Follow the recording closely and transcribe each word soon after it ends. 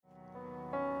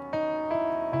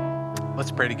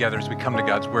Let's pray together as we come to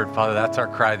God's word. Father, that's our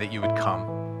cry, that you would come,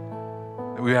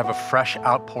 that we have a fresh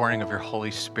outpouring of your Holy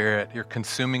Spirit, your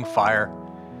consuming fire,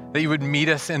 that you would meet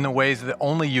us in the ways that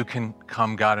only you can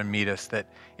come, God, and meet us, that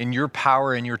in your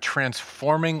power and your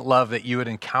transforming love, that you would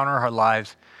encounter our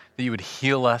lives, that you would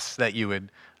heal us, that you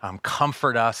would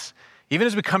comfort us. Even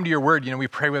as we come to your word, we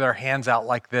pray with our hands out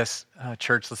like this.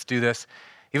 Church, let's do this.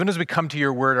 Even as we come to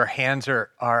your word, our hands are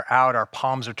out, our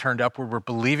palms are turned upward. We're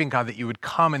believing, God, that you would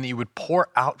come and that you would pour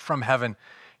out from heaven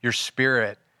your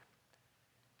Spirit,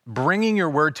 bringing your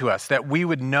word to us, that we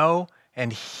would know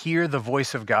and hear the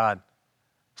voice of God.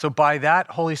 So by that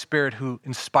Holy Spirit who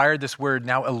inspired this word,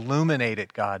 now illuminate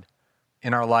it, God,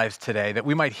 in our lives today, that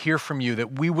we might hear from you,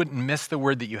 that we wouldn't miss the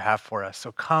word that you have for us.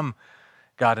 So come,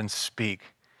 God, and speak,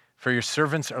 for your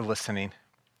servants are listening.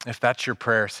 If that's your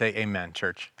prayer, say amen,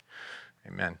 church.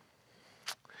 Amen.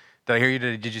 Did I hear you?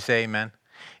 Did you say amen?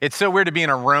 It's so weird to be in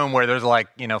a room where there's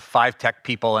 5 tech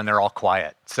people and they're all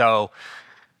quiet. So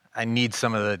I need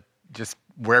some of the, just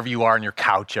wherever you are on your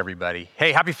couch, everybody.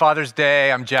 Hey, happy Father's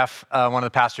Day. I'm Jeff, one of the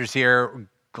pastors here.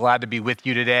 Glad to be with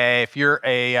you today. If you're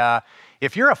a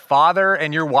father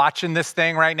and you're watching this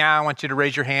thing right now, I want you to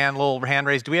raise your hand, little hand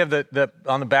raise. Do we have the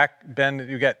on the back, Ben,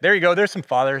 you got, there you go. There's some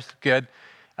fathers. Good.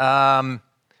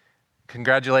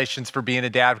 Congratulations for being a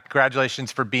dad.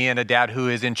 Congratulations for being a dad who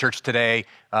is in church today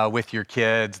with your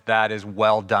kids. That is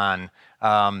well done.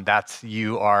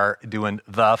 You are doing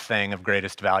the thing of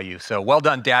greatest value. So well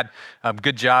done, Dad.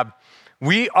 Good job.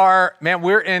 We're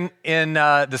in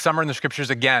the Summer in the Scriptures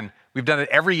again. We've done it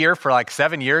every year for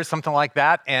 7 years, something like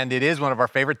that. And it is one of our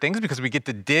favorite things because we get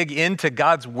to dig into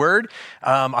God's word.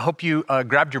 I hope you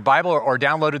grabbed your Bible or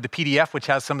downloaded the PDF, which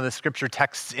has some of the scripture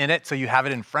texts in it. So you have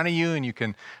it in front of you and you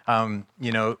can,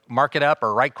 mark it up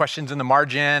or write questions in the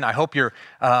margin. I hope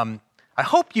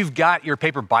you've got your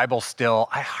paper Bible still.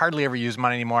 I hardly ever use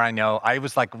mine anymore. I know I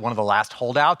was one of the last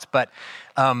holdouts, but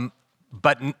I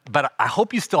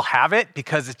hope you still have it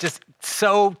because it's just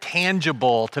so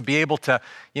tangible to be able to,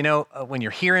 when you're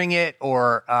hearing it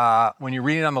or when you're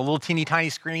reading it on the little teeny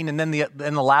tiny screen and then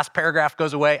the last paragraph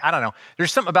goes away. I don't know.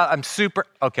 There's something about,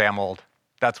 I'm old.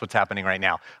 That's what's happening right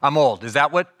now. I'm old. Is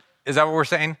that what we're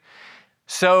saying?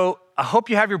 So I hope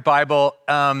you have your Bible.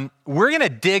 We're going to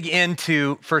dig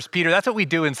into 1 Peter. That's what we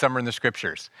do in Summer in the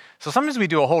Scriptures. So sometimes we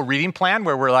do a whole reading plan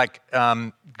where we're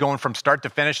going from start to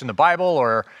finish in the Bible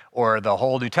or the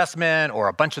whole New Testament or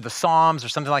a bunch of the Psalms or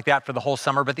something like that for the whole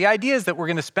summer. But the idea is that we're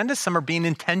going to spend this summer being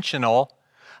intentional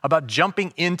about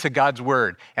jumping into God's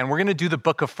Word. And we're going to do the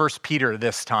book of 1 Peter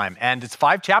this time. And it's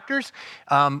 5 chapters.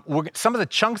 Some of the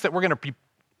chunks that we're going to be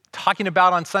talking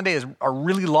about on Sunday are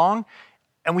really long.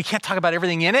 And we can't talk about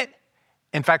everything in it.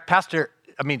 In fact,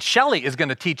 Shelly is going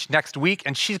to teach next week,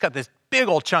 and she's got this big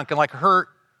old chunk, and her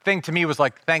thing to me was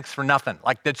thanks for nothing.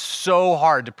 That's so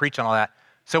hard to preach on all that.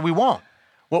 So we won't.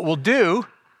 What we'll do,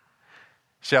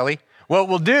 Shelly,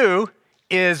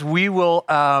 is we'll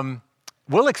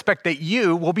expect that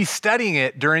you will be studying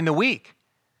it during the week,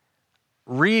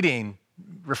 reading,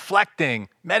 reflecting,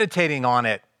 meditating on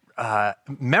it,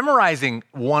 memorizing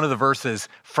one of the verses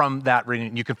from that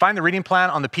reading. You can find the reading plan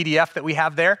on the PDF that we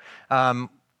have there,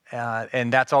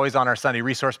 and that's always on our Sunday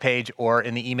resource page or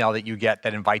in the email that you get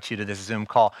that invites you to this Zoom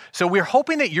call. So we're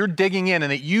hoping that you're digging in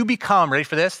and that you become, ready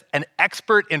for this, an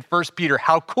expert in 1 Peter.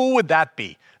 How cool would that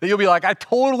be? That you'll be like, I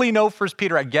totally know 1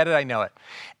 Peter. I get it. I know it.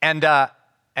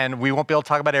 And we won't be able to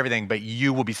talk about everything, but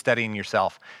you will be studying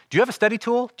yourself. Do you have a study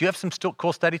tool? Do you have some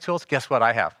cool study tools? Guess what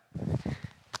I have?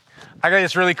 I got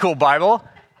this really cool Bible.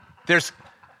 There's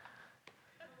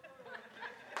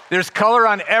color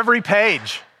on every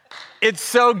page. It's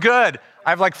so good.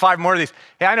 I have 5 more of these.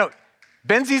 Hey, I know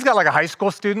Benzie's got a high school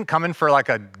student coming for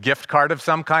a gift card of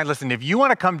some kind. Listen, if you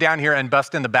want to come down here and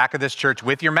bust in the back of this church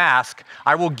with your mask,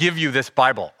 I will give you this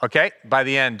Bible, okay? By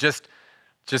the end, just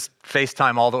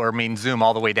FaceTime Zoom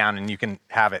all the way down and you can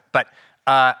have it. But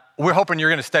we're hoping you're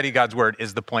going to study God's word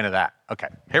is the point of that. Okay,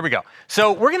 here we go.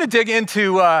 So we're going to dig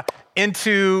into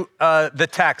the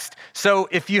text. So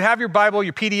if you have your Bible,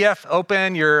 your PDF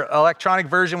open, your electronic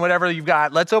version, whatever you've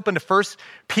got, let's open to 1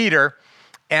 Peter.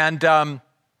 And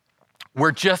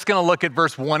we're just going to look at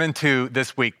verse 1 and 2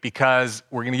 this week because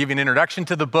we're going to give you an introduction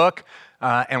to the book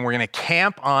and we're going to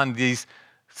camp on these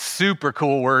super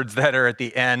cool words that are at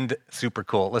the end. Super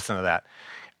cool. Listen to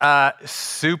that.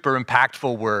 Super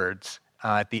impactful words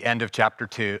at the end of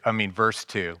verse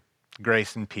 2.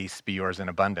 Grace and peace be yours in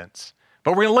abundance.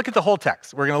 But we're going to look at the whole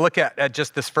text. We're going to look at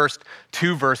just this first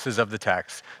 2 verses of the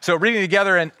text. So reading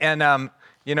together, and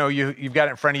you've got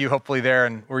it in front of you, hopefully there,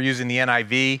 and we're using the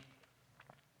NIV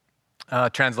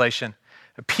translation.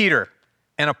 Peter,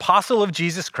 an apostle of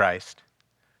Jesus Christ,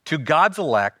 to God's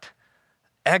elect,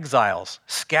 exiles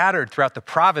scattered throughout the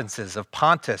provinces of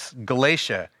Pontus,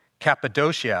 Galatia,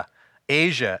 Cappadocia,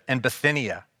 Asia, and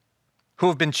Bithynia, who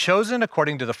have been chosen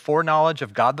according to the foreknowledge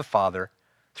of God the Father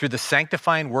through the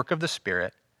sanctifying work of the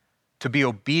Spirit to be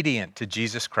obedient to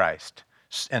Jesus Christ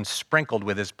and sprinkled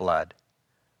with his blood.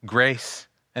 Grace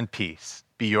and peace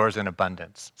be yours in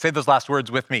abundance. Say those last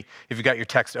words with me if you got your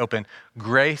text open.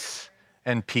 Grace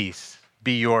and peace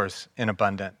be yours in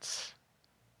abundance.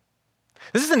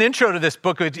 This is an intro to this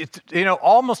book. It's,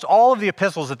 almost all of the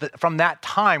epistles from that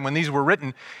time when these were written,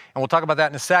 and we'll talk about that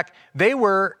in a sec, they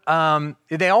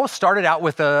all started out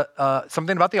with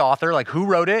something about the author, like who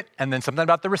wrote it, and then something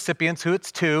about the recipients, who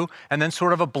it's to, and then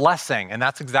sort of a blessing. And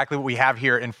that's exactly what we have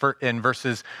here in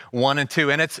verses 1 and 2.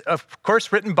 And it's, of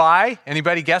course, written by,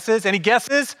 anybody guesses? Any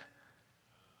guesses?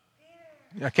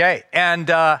 Peter. Okay,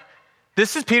 and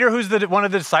this is Peter, who's one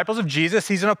of the disciples of Jesus.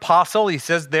 He's an apostle. He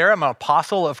says there, I'm an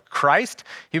apostle of Christ.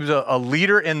 He was a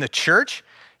leader in the church.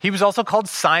 He was also called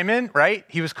Simon, right?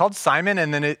 He was called Simon,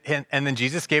 and then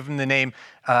Jesus gave him the name,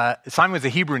 Simon was a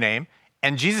Hebrew name,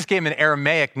 and Jesus gave him an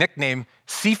Aramaic nickname,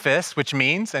 Cephas, which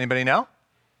means, anybody know?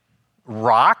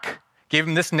 Rock. Gave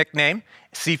him this nickname,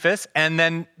 Cephas, and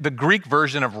then the Greek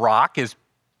version of rock is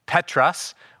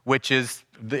Petros, which is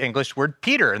the English word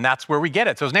Peter, and that's where we get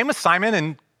it. So his name was Simon,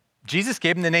 and Jesus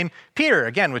gave him the name Peter,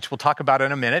 again, which we'll talk about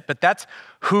in a minute, but that's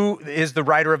who is the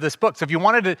writer of this book. So if you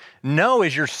wanted to know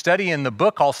as you're studying the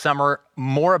book all summer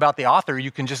more about the author,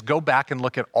 you can just go back and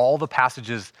look at all the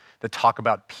passages that talk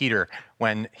about Peter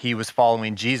when he was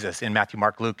following Jesus in Matthew,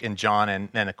 Mark, Luke, and John, and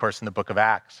of course in the book of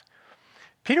Acts.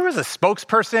 Peter was a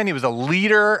spokesperson. He was a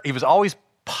leader. He was always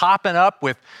popping up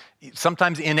with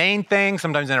sometimes inane things,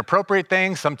 sometimes inappropriate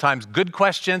things, sometimes good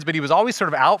questions, but he was always sort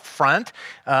of out front.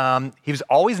 He was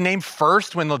always named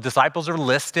first when the disciples are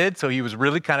listed, so he was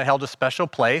really kind of held a special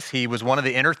place. He was one of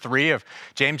the inner three of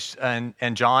James and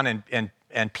John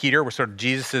and Peter were sort of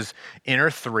Jesus's inner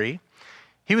three.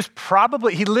 He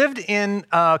lived in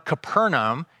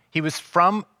Capernaum. He was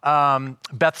from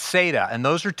Bethsaida, and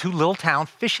those are two little town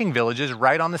fishing villages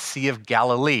right on the Sea of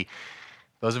Galilee.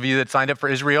 Those of you that signed up for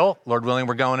Israel, Lord willing,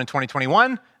 we're going in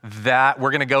 2021, that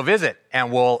we're going to go visit,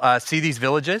 and we'll see these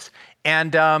villages.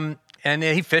 And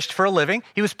he fished for a living.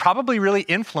 He was probably really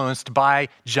influenced by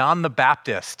John the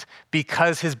Baptist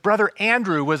because his brother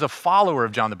Andrew was a follower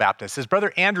of John the Baptist. His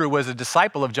brother Andrew was a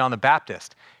disciple of John the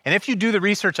Baptist. And if you do the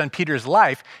research on Peter's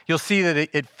life, you'll see that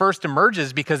it first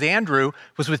emerges because Andrew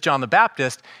was with John the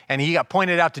Baptist, and he got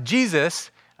pointed out to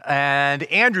Jesus. And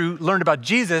Andrew learned about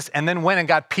Jesus and then went and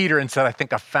got Peter and said, I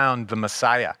think I found the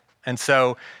Messiah. And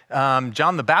so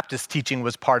John the Baptist's teaching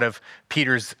was part of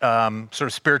Peter's sort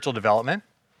of spiritual development.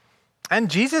 And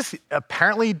Jesus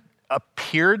apparently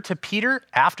appeared to Peter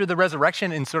after the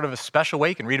resurrection in sort of a special way.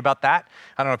 You can read about that.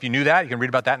 I don't know if you knew that. You can read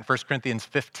about that in 1 Corinthians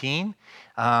 15.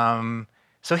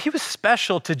 So he was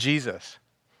special to Jesus.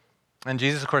 And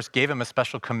Jesus, of course, gave him a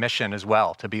special commission as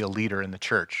well to be a leader in the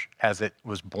church as it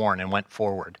was born and went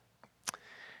forward.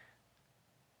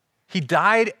 He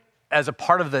died as a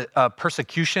part of the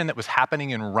persecution that was happening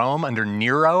in Rome under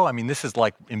Nero. I mean, this is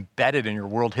like embedded in your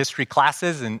world history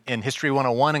classes in History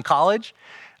 101 in college,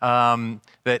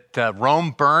 that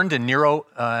Rome burned and Nero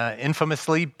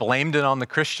infamously blamed it on the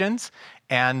Christians.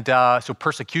 And so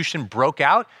persecution broke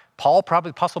out.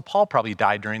 Apostle Paul probably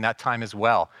died during that time as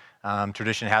well.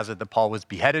 Tradition has it that Paul was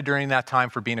beheaded during that time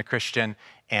for being a Christian,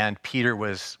 and Peter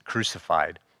was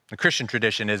crucified. The Christian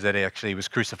tradition is that he was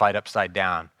crucified upside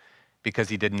down because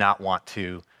he did not want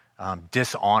to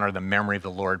dishonor the memory of the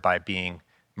Lord by being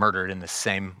murdered in the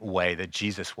same way that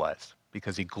Jesus was,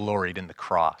 because he gloried in the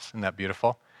cross. Isn't that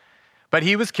beautiful? But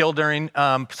he was killed during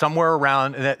somewhere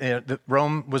around,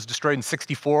 Rome was destroyed in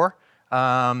 64,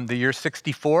 the year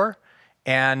 64.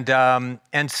 And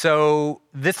so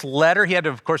this letter, he had,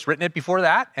 of course, written it before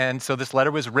that. And so this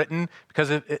letter was written because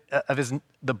of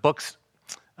the book's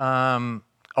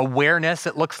awareness,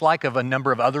 it looks like, of a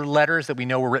number of other letters that we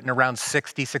know were written around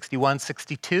 60, 61,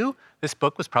 62. This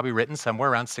book was probably written somewhere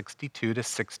around 62 to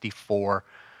 64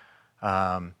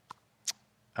 in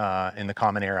the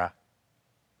Common Era.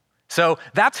 So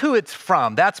that's who it's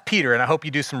from. That's Peter, and I hope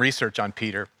you do some research on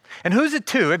Peter. And who's it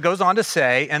to? It goes on to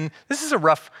say, and this is sort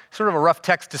of a rough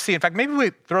text to see. In fact, maybe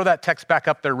we throw that text back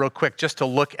up there real quick just to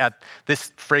look at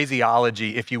this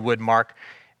phraseology, if you would, Mark.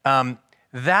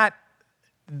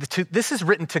 This is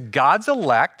written to God's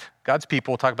elect, God's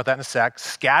people, we'll talk about that in a sec,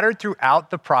 scattered throughout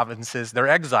the provinces. They're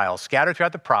exiles, scattered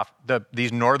throughout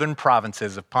these northern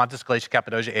provinces of Pontus, Galatia,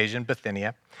 Cappadocia, Asia, and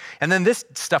Bithynia. And then this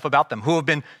stuff about them, who have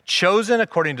been chosen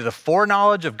according to the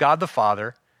foreknowledge of God the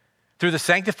Father, through the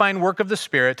sanctifying work of the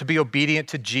Spirit to be obedient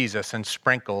to Jesus and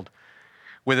sprinkled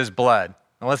with his blood.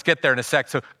 Now let's get there in a sec.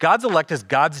 So God's elect is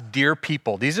God's dear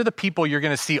people. These are the people you're going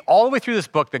to see all the way through this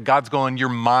book that God's going, you're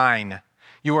mine.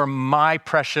 You are my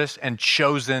precious and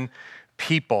chosen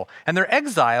people. And they're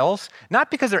exiles, not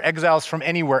because they're exiles from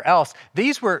anywhere else.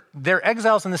 They're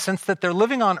exiles in the sense that they're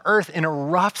living on earth in a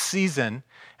rough season,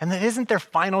 and that isn't their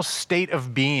final state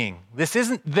of being. This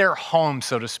isn't their home,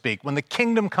 so to speak. When the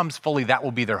kingdom comes fully, that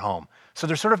will be their home. So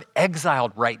they're sort of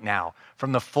exiled right now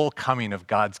from the full coming of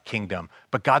God's kingdom.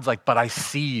 But God's like, but I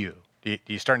see you.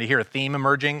 You starting to hear a theme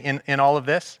emerging in all of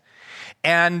this?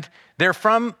 And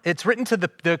it's written to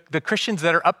the Christians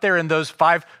that are up there in those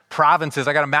 5 provinces.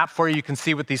 I got a map for you. You can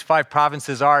see what these 5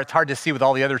 provinces are. It's hard to see with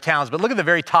all the other towns, but look at the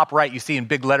very top right. You see in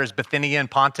big letters, Bithynia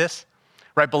and Pontus.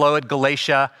 Right below it,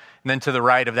 Galatia. And then to the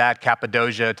right of that,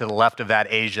 Cappadocia. To the left of that,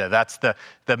 Asia. That's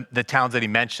the towns that he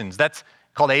mentions. That's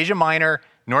called Asia Minor,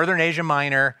 Northern Asia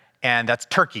Minor, and that's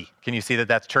Turkey. Can you see that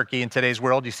that's Turkey in today's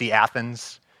world? You see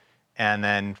Athens, and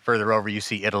then further over, you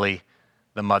see Italy,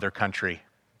 the mother country.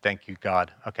 Thank you,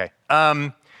 God. Okay.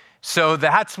 So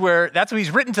that's what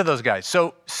he's written to those guys.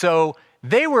 So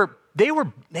they were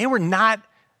not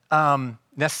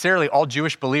necessarily all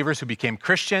Jewish believers who became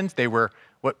Christians. They were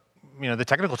the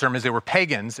technical term is they were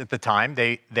pagans at the time.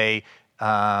 They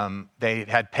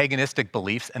had paganistic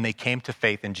beliefs, and they came to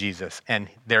faith in Jesus. And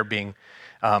they're being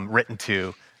written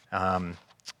to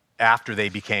after they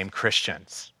became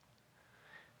Christians.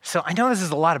 So I know this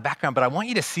is a lot of background, but I want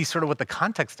you to see sort of what the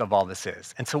context of all this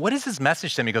is. And so what is his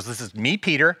message to them? He goes, this is me,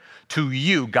 Peter, to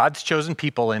you, God's chosen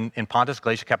people in Pontus,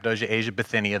 Galatia, Cappadocia, Asia,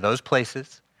 Bithynia, those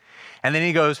places. And then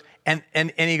he goes, and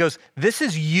he goes, this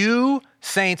is you,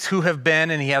 saints who have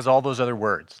been, and he has all those other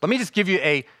words. Let me just give you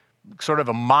a sort of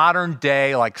a modern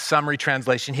day, like summary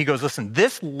translation. He goes, listen,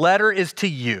 this letter is to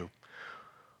you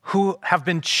who have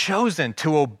been chosen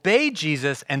to obey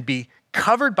Jesus and be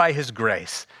covered by his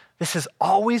grace. This has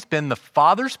always been the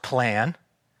Father's plan,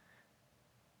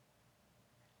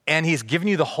 and he's given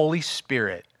you the Holy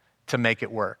Spirit to make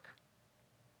it work.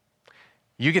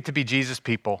 You get to be Jesus'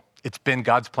 people. It's been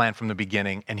God's plan from the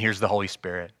beginning, and here's the Holy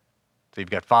Spirit. So you've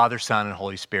got Father, Son, and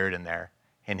Holy Spirit in there.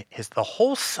 And the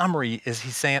whole summary is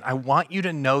he's saying, I want you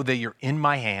to know that you're in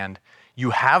my hand,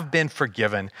 you have been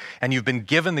forgiven, and you've been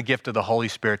given the gift of the Holy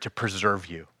Spirit to preserve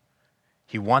you.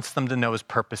 He wants them to know his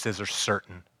purposes are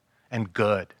certain and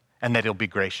good, and that he'll be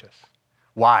gracious.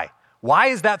 Why? Why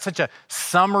is that such a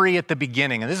summary at the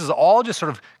beginning? And this is all just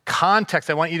sort of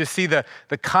context. I want you to see the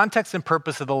context and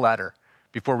purpose of the letter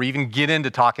before we even get into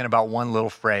talking about one little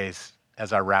phrase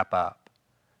as I wrap up.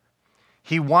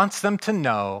 He wants them to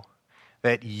know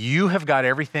that you have got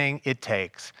everything it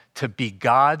takes to be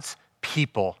God's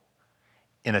people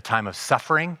in a time of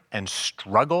suffering and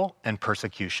struggle and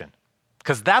persecution.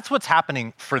 Because that's what's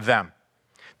happening for them.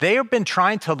 They have been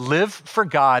trying to live for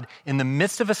God in the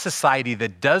midst of a society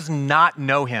that does not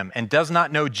know him and does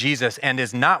not know Jesus and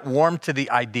is not warm to the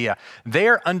idea. They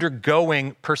are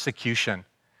undergoing persecution.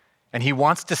 And he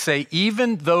wants to say,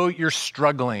 even though you're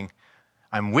struggling,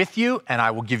 I'm with you and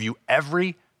I will give you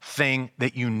everything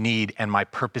that you need, and my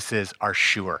purposes are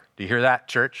sure. Do you hear that,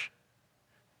 church?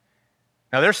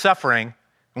 Now they're suffering,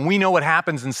 and we know what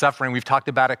happens in suffering. We've talked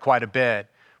about it quite a bit.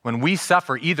 When we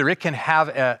suffer, either it can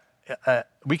have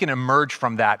we can emerge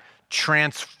from that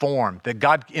transformed, that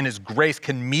God in his grace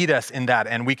can meet us in that,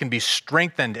 and we can be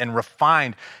strengthened and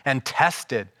refined and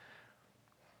tested,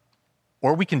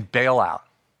 or we can bail out.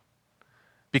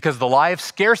 Because the lie of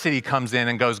scarcity comes in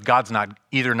and goes, God's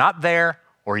either not there,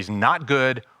 or he's not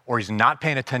good, or he's not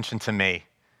paying attention to me,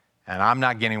 and I'm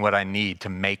not getting what I need to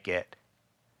make it.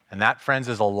 And that, friends,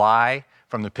 is a lie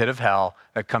from the pit of hell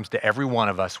that comes to every one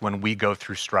of us when we go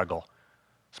through struggle.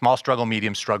 Small struggle,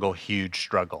 medium struggle, huge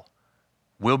struggle.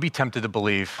 We'll be tempted to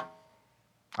believe,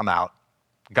 I'm out.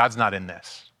 God's not in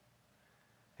this.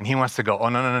 And he wants to go, oh,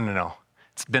 no.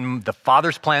 It's been the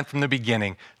Father's plan from the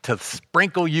beginning to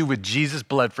sprinkle you with Jesus'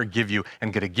 blood, forgive you,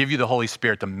 and to give you the Holy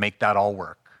Spirit to make that all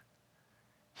work.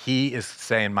 He is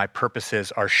saying, my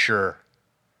purposes are sure.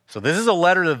 So this is a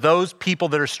letter to those people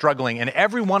that are struggling, and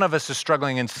every one of us is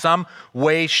struggling in some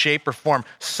way, shape, or form,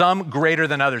 some greater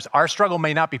than others. Our struggle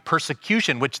may not be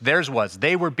persecution, which theirs was.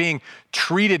 They were being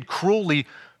treated cruelly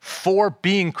for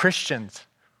being Christians.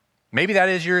 Maybe that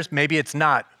is yours, maybe it's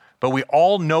not. But we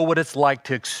all know what it's like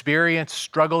to experience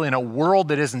struggle in a world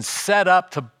that isn't set up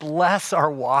to bless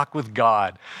our walk with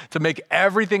God, to make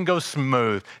everything go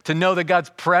smooth, to know that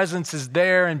God's presence is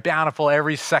there and bountiful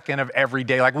every second of every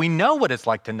day. Like, we know what it's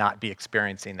like to not be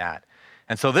experiencing that.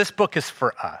 And so this book is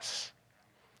for us.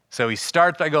 So he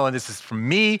starts by going, this is from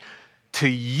me to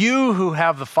you who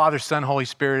have the Father, Son, Holy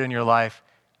Spirit in your life.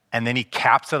 And then he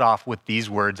caps it off with these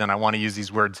words, and I want to use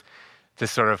these words to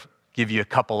sort of give you a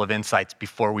couple of insights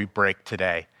before we break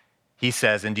today. He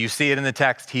says, and do you see it in the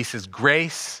text? He says,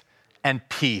 grace and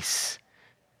peace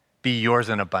be yours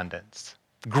in abundance.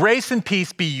 Grace and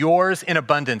peace be yours in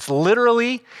abundance.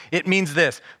 Literally, it means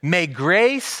this: may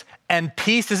grace and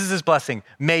peace, this is his blessing,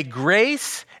 may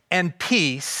grace and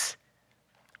peace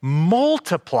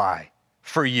multiply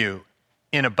for you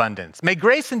in abundance. May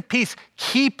grace and peace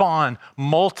keep on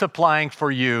multiplying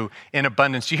for you in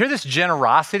abundance. Do you hear this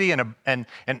generosity and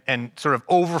sort of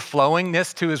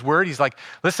overflowingness to his word? He's like,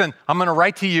 listen, I'm going to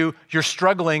write to you. You're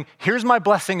struggling. Here's my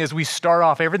blessing as we start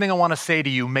off. Everything I want to say to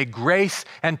you, may grace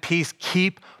and peace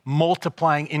keep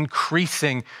multiplying,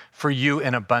 increasing for you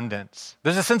in abundance.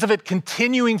 There's a sense of it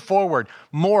continuing forward.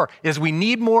 More, as we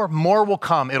need more will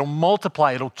come. It'll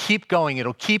multiply. It'll keep going.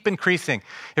 It'll keep increasing.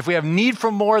 If we have need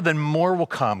for more, then more will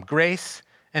come. Grace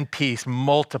and peace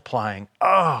multiplying.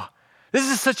 Oh, this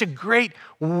is such a great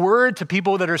word to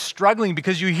people that are struggling,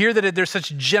 because you hear that there's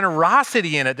such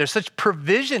generosity in it. There's such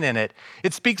provision in it.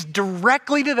 It speaks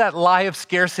directly to that lie of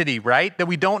scarcity, right? That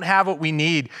we don't have what we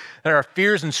need. There are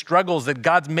fears and struggles that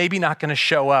God's maybe not going to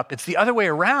show up. It's the other way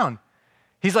around.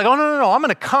 He's like, oh, no, I'm going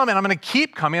to come, and I'm going to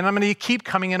keep coming, and I'm going to keep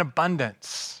coming in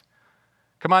abundance.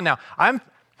 Come on now.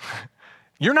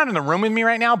 You're not in the room with me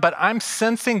right now, but I'm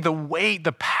sensing the weight,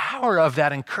 the power of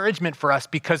that encouragement for us,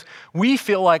 because we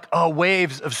feel like,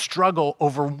 waves of struggle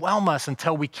overwhelm us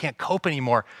until we can't cope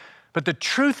anymore. But the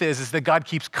truth is that God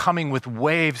keeps coming with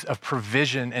waves of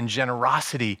provision and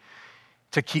generosity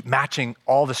to keep matching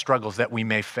all the struggles that we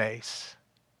may face.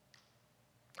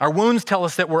 Our wounds tell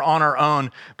us that we're on our own,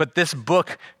 but this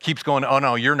book keeps going, oh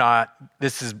no, you're not.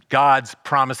 This is God's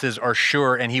promises are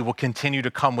sure, and he will continue to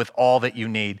come with all that you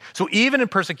need. So even in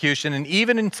persecution and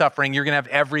even in suffering, you're going to have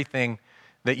everything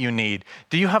that you need.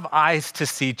 Do you have eyes to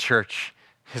see, church,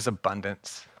 his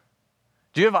abundance?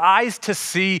 Do you have eyes to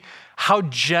see how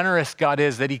generous God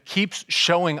is, that he keeps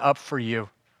showing up for you?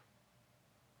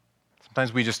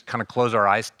 Sometimes we just kind of close our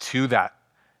eyes to that,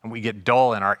 and we get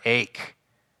dull in our ache,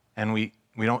 and we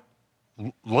don't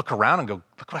look around and go,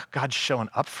 look what God's showing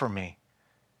up for me.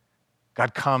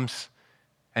 God comes,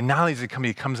 and not only does he come,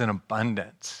 he comes in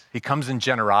abundance. He comes in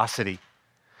generosity.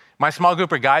 My small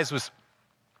group of guys was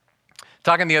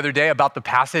talking the other day about the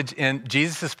passage in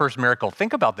Jesus' first miracle.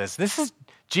 Think about this. This is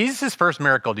Jesus' first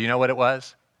miracle. Do you know what it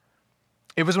was?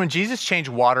 It was when Jesus changed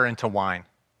water into wine.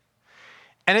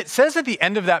 And it says at the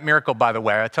end of that miracle, by the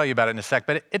way, I'll tell you about it in a sec,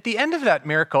 but at the end of that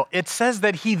miracle, it says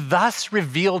that he thus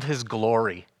revealed his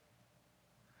glory.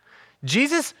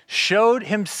 Jesus showed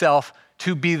himself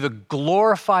to be the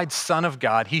glorified Son of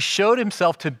God. He showed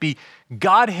himself to be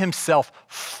God himself,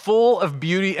 full of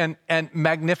beauty and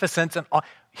magnificence. And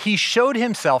he showed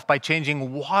himself by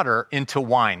changing water into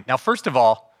wine. Now, first of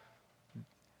all,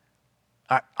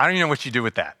 I don't even know what you do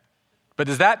with that, but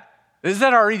does that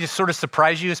already just sort of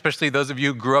surprise you, especially those of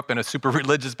you who grew up in a super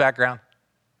religious background?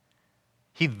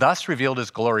 He thus revealed his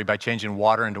glory by changing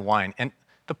water into wine. And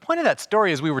the point of that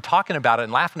story, as we were talking about it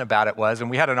and laughing about it, was, and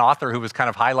we had an author who was kind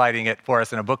of highlighting it for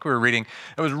us in a book we were reading,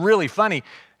 it was really funny,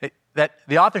 that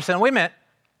the author said, wait a minute,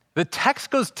 the text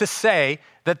goes to say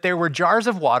that there were jars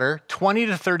of water, 20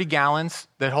 to 30 gallons,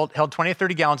 that held 20 to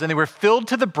 30 gallons, and they were filled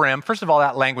to the brim. First of all,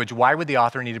 that language, why would the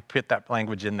author need to put that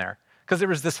language in there? Because there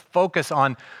was this focus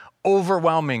on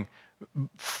overwhelming,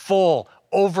 full,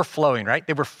 overflowing, right?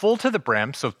 They were full to the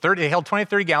brim, so they held 20,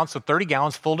 30 gallons, so 30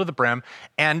 gallons full to the brim.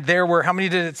 And there were, how many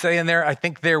did it say in there? I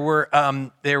think there were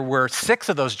 6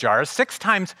 of those jars. 6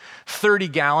 times 30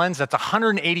 gallons, that's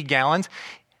 180 gallons.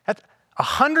 That's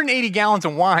 180 gallons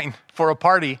of wine for a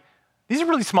party. These are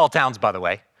really small towns, by the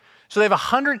way. So they have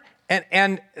 100,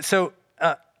 so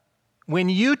when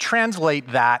you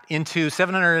translate that into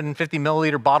 750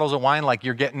 milliliter bottles of wine, like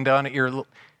you're getting done at your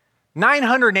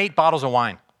 908 bottles of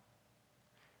wine.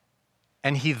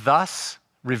 And he thus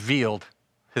revealed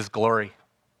his glory.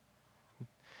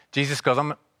 Jesus goes,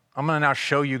 I'm going to now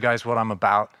show you guys what I'm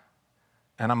about.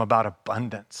 And I'm about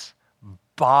abundance.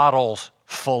 Bottles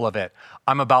full of it.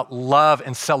 I'm about love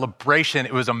and celebration.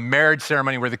 It was a marriage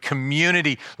ceremony where the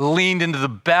community leaned into the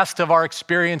best of our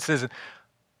experiences.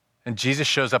 And Jesus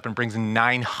shows up and brings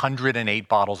 908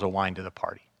 bottles of wine to the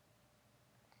party.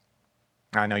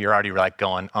 I know you're already like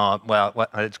going,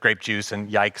 it's grape juice and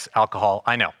yikes, alcohol.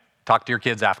 I know. Talk to your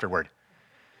kids afterward.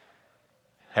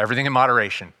 Everything in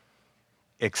moderation,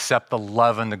 except the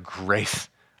love and the grace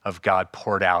of God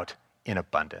poured out in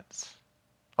abundance.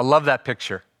 I love that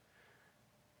picture.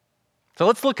 So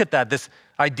let's look at that, this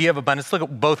idea of abundance. Look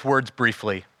at both words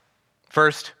briefly.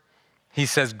 First, he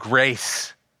says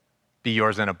grace. be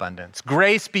yours in abundance.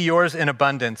 Grace be yours in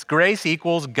abundance. Grace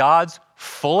equals God's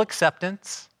full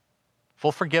acceptance,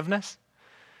 full forgiveness.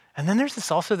 And then there's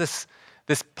this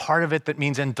part of it that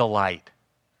means in delight.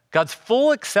 God's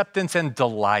full acceptance and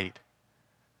delight.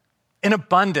 In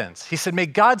abundance. He said, may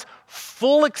God's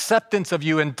full acceptance of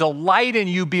you and delight in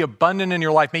you be abundant in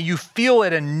your life. May you feel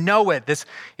it and know it.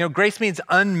 Grace means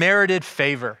unmerited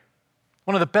favor.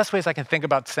 One of the best ways I can think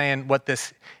about saying what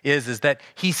this is that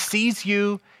he sees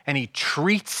you and he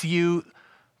treats you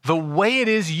the way it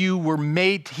is you were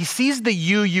made. He sees the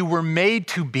you were made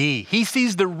to be. He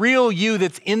sees the real you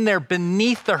that's in there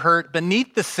beneath the hurt,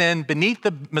 beneath the sin, beneath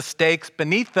the mistakes,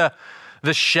 beneath the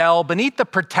shell, beneath the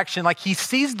protection. Like he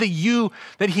sees the you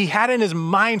that he had in his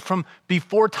mind from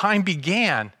before time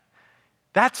began.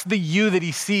 That's the you that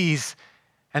he sees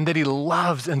and that he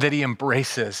loves and that he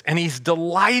embraces. And he's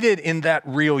delighted in that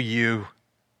real you.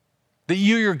 The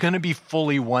you you're going to be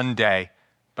fully one day,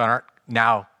 but aren't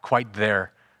now quite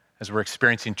there as we're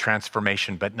experiencing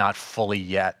transformation, but not fully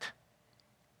yet.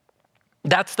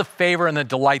 That's the favor and the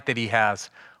delight that he has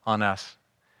on us.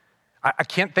 I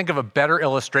can't think of a better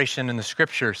illustration in the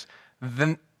scriptures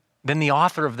than the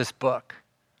author of this book.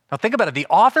 Now think about it. The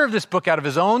author of this book, out of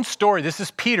his own story, this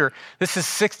is Peter. This is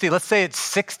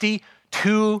 62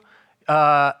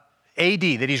 AD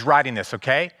that he's writing this,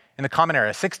 okay? In the Common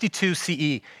Era, 62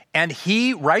 CE. And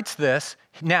he writes this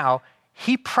now.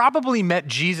 He probably met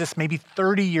Jesus maybe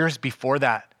 30 years before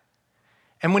that.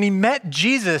 And when he met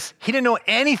Jesus, he didn't know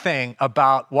anything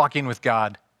about walking with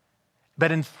God.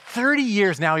 But in 30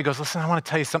 years now, he goes, listen, I want to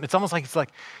tell you something. It's almost like, if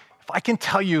I can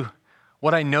tell you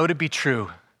what I know to be true,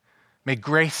 may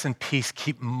grace and peace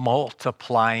keep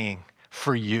multiplying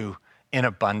for you in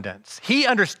abundance. He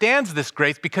understands this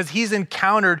grace because he's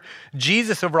encountered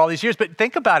Jesus over all these years. But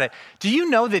think about it. Do you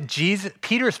know that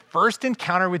Peter's first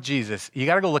encounter with Jesus, you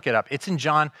got to go look it up. It's in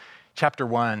John chapter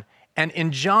 1. And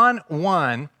in John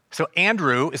 1, so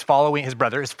Andrew is following, his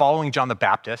brother is following John the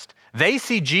Baptist. They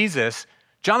see Jesus.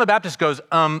 John the Baptist goes,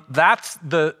 that's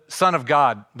the Son of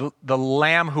God, the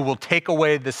Lamb who will take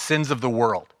away the sins of the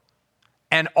world.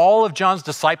 And all of John's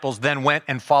disciples then went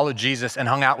and followed Jesus and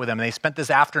hung out with him. And they spent this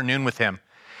afternoon with him.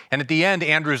 And at the end,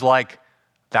 Andrew's like,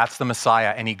 that's the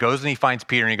Messiah. And he goes and he finds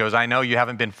Peter and he goes, I know you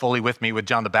haven't been fully with me with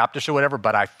John the Baptist or whatever,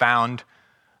 but I found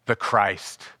the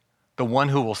Christ, the one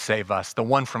who will save us, the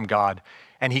one from God.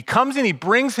 And he comes and he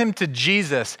brings him to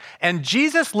Jesus. And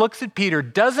Jesus looks at Peter,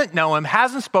 doesn't know him,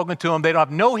 hasn't spoken to him. They don't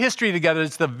have no history together.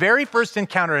 It's the very first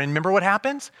encounter. And remember what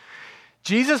happens?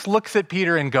 Jesus looks at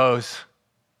Peter and goes,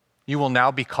 you will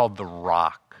now be called the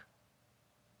Rock.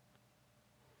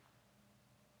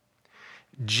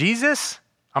 Jesus,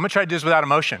 I'm going to try to do this without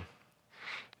emotion.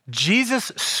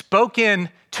 Jesus spoke in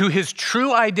to his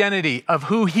true identity of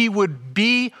who he would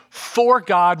be for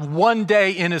God one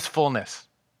day in his fullness.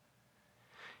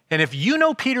 And if you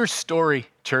know Peter's story,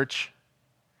 church,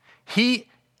 he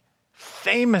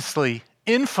famously,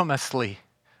 infamously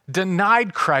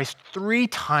denied Christ 3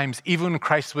 times, even when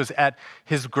Christ was at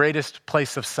his greatest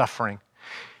place of suffering.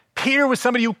 Peter was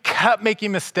somebody who kept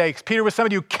making mistakes. Peter was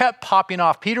somebody who kept popping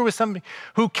off. Peter was somebody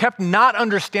who kept not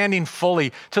understanding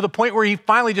fully to the point where he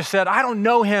finally just said, I don't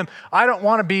know him. I don't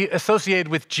want to be associated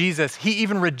with Jesus. He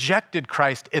even rejected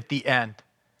Christ at the end.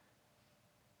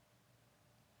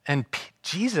 And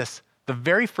Jesus, the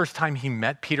very first time he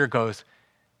met Peter, goes,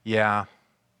 yeah,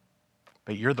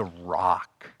 but you're the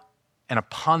rock. And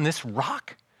upon this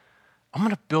rock, I'm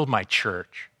going to build my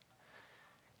church.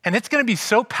 And it's going to be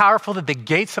so powerful that the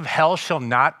gates of hell shall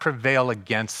not prevail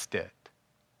against it.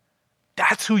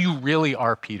 That's who you really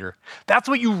are, Peter. That's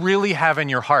what you really have in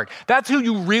your heart. That's who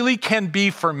you really can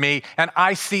be for me. And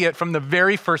I see it from the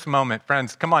very first moment.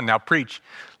 Friends, come on now, preach.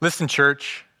 Listen,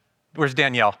 church. Where's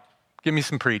Danielle? Give me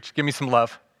some preach. Give me some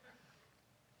love.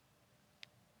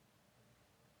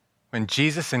 When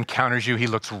Jesus encounters you, he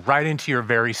looks right into your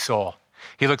very soul.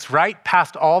 He looks right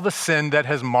past all the sin that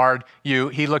has marred you.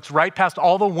 He looks right past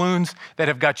all the wounds that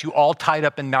have got you all tied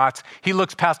up in knots. He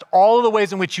looks past all of the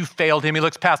ways in which you failed him. He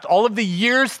looks past all of the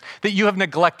years that you have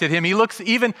neglected him. He looks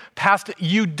even past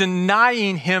you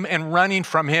denying him and running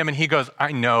from him. And he goes,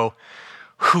 I know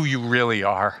who you really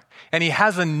are. And he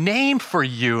has a name for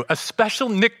you, a special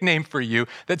nickname for you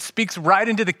that speaks right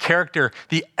into the character,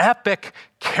 the epic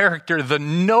character, the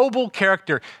noble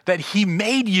character that he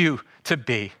made you to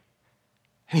be.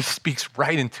 And he speaks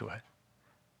right into it.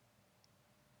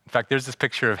 In fact, there's this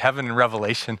picture of heaven in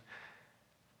Revelation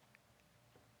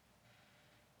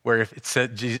where it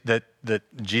said that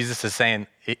Jesus is saying,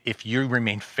 if you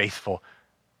remain faithful,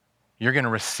 you're going to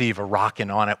receive a rock,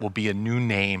 and on it will be a new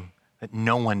name that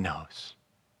no one knows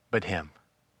but him.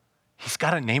 He's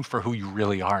got a name for who you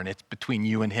really are, and it's between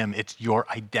you and him. It's your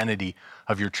identity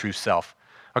of your true self.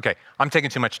 Okay, I'm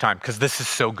taking too much time because this is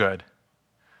so good.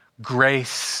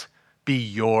 Grace be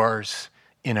yours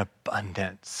in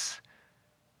abundance.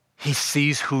 He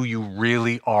sees who you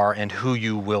really are and who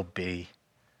you will be.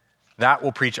 That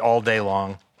will preach all day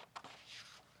long.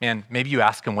 Man, maybe you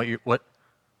ask him what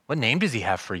name does he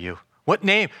have for you? What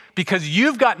name? Because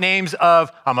you've got names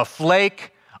of I'm a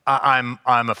flake, I'm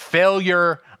a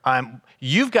failure.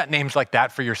 You've got names like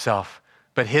that for yourself,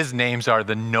 but his names are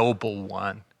the noble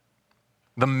one,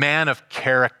 the man of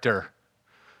character,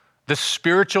 the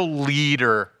spiritual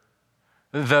leader,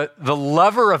 the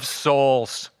lover of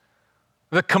souls,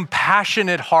 the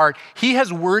compassionate heart. He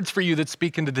has words for you that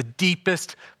speak into the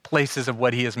deepest places of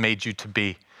what he has made you to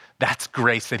be. That's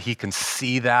grace, that he can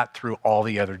see that through all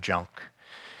the other junk.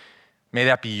 May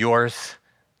that be yours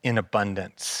in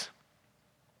abundance.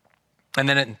 And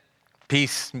then in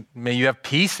peace, may you have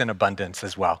peace in abundance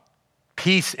as well.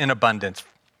 Peace in abundance.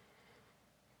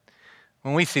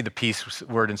 When we see the peace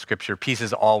word in Scripture, peace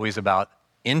is always about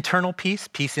internal peace,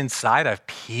 peace inside. I have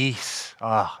peace.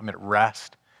 Oh, I'm at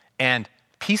rest. And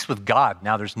peace with God.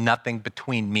 Now there's nothing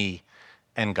between me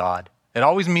and God. It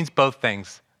always means both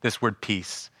things, this word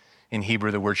peace. In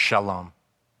Hebrew, the word shalom.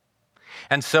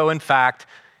 And so, in fact,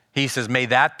 he says, may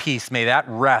that peace, may that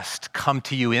rest come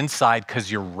to you inside because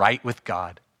you're right with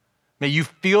God. May you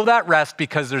feel that rest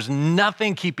because there's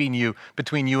nothing keeping you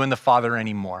between you and the Father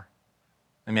anymore.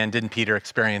 And man, didn't Peter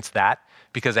experience that?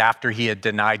 Because after he had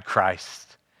denied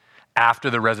Christ, after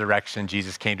the resurrection,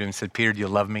 Jesus came to him and said, Peter, do you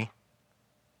love me?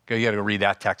 You got to go read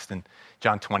that text in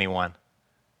John 21.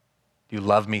 Do you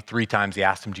love me? 3 times he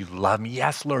asked him, do you love me?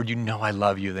 Yes, Lord, you know I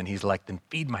love you. Then he's like, then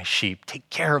feed my sheep, take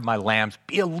care of my lambs,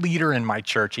 be a leader in my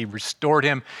church. He restored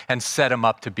him and set him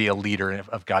up to be a leader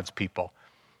of God's people.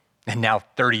 And now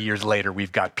 30 years later,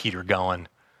 we've got Peter going,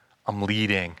 I'm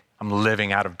leading, I'm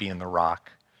living out of being the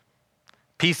rock.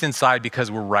 Peace inside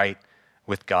because we're right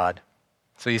with God.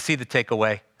 So you see the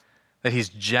takeaway? That he's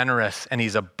generous and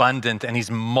he's abundant and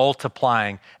he's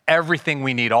multiplying everything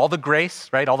we need, all the grace,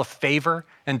 right? All the favor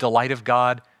and delight of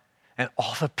God and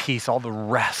all the peace, all the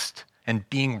rest and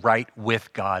being right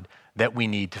with God that we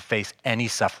need to face any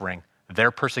suffering,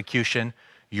 their persecution,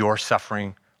 your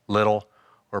suffering, little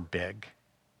or big.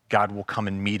 God will come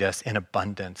and meet us in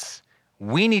abundance.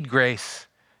 We need grace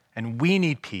and we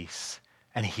need peace,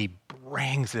 and he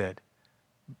brings it,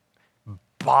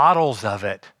 bottles of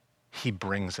it. He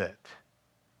brings it.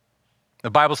 The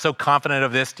Bible's so confident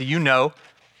of this. Do you know,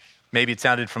 maybe it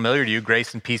sounded familiar to you,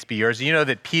 grace and peace be yours. Do you know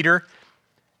that Peter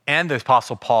and the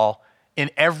Apostle Paul, in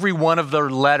every one of their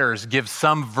letters, give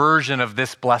some version of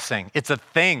this blessing? It's a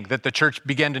thing that the church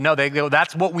began to know. They go,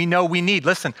 that's what we know we need.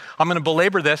 Listen, I'm going to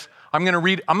belabor this. I'm going to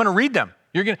read them.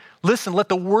 You're going to listen, let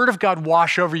the word of God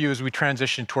wash over you as we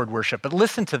transition toward worship. But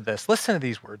listen to this. Listen to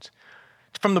these words.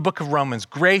 It's from the book of Romans.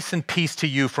 Grace and peace to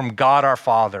you from God our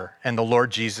Father and the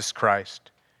Lord Jesus Christ.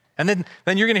 And then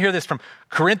you're going to hear this from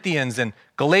Corinthians and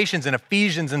Galatians and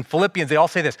Ephesians and Philippians. They all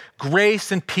say this.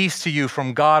 Grace and peace to you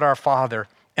from God our Father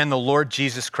and the Lord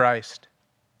Jesus Christ.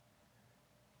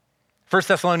 1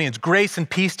 Thessalonians, grace and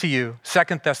peace to you.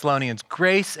 2 Thessalonians,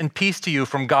 grace and peace to you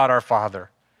from God our Father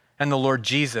and the Lord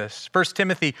Jesus. 1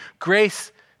 Timothy,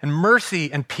 grace and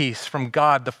mercy and peace from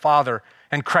God the Father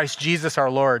and Christ Jesus our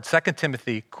Lord. 2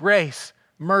 Timothy, grace,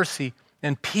 mercy,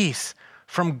 and peace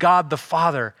from God the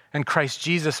Father and Christ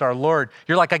Jesus our Lord.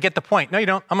 You're like, I get the point. No, you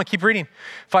don't. I'm going to keep reading.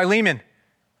 Philemon,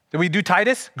 did we do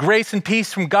Titus? Grace and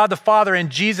peace from God the Father and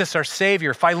Jesus our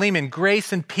Savior. Philemon,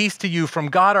 grace and peace to you from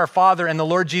God our Father and the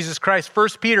Lord Jesus Christ. 1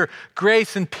 Peter,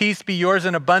 grace and peace be yours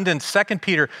in abundance. 2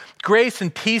 Peter, grace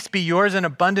and peace be yours in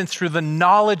abundance through the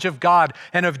knowledge of God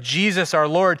and of Jesus our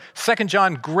Lord. 2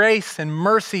 John, grace and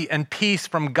mercy and peace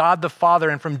from God the Father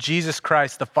and from Jesus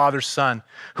Christ, the Father's Son,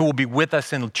 who will be with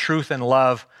us in truth and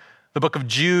love. The book of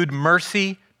Jude,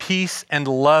 mercy, peace and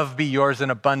love be yours in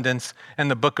abundance.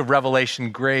 And the book of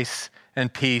Revelation, grace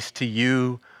and peace to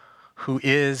you who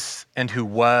is and who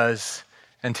was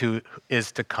and who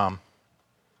is to come.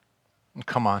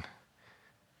 Come on.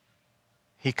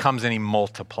 He comes and he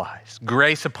multiplies.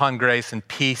 Grace upon grace and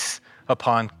peace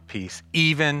upon peace.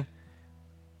 Even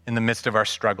in the midst of our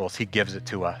struggles, he gives it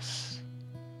to us.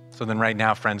 So then right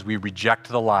now, friends, we reject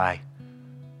the lie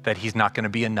that he's not going to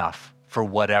be enough for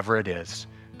whatever it is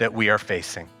that we are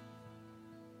facing.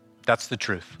 That's the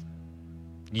truth.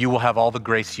 You will have all the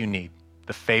grace you need,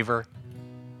 the favor,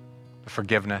 the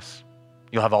forgiveness.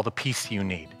 You'll have all the peace you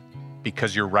need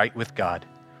because you're right with God.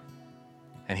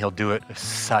 And he'll do it with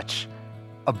such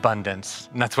abundance.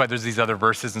 And that's why there's these other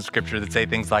verses in scripture that say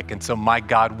things like, and so my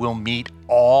God will meet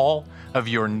all of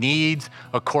your needs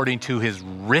according to his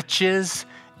riches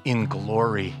in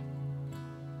glory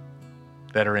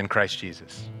that are in Christ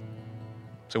Jesus.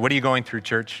 So what are you going through,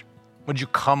 church? What did you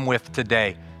come with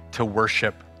today to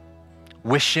worship?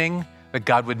 Wishing that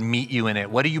God would meet you in it.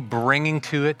 What are you bringing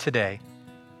to it today?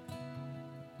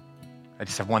 I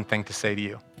just have one thing to say to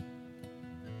you.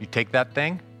 You take that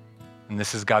thing, and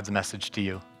this is God's message to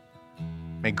you.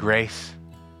 May grace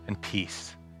and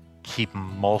peace keep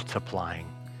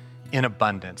multiplying in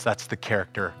abundance. That's the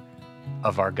character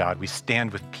of our God. We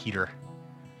stand with Peter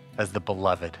as the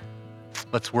beloved.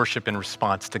 Let's worship in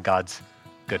response to God's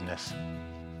goodness.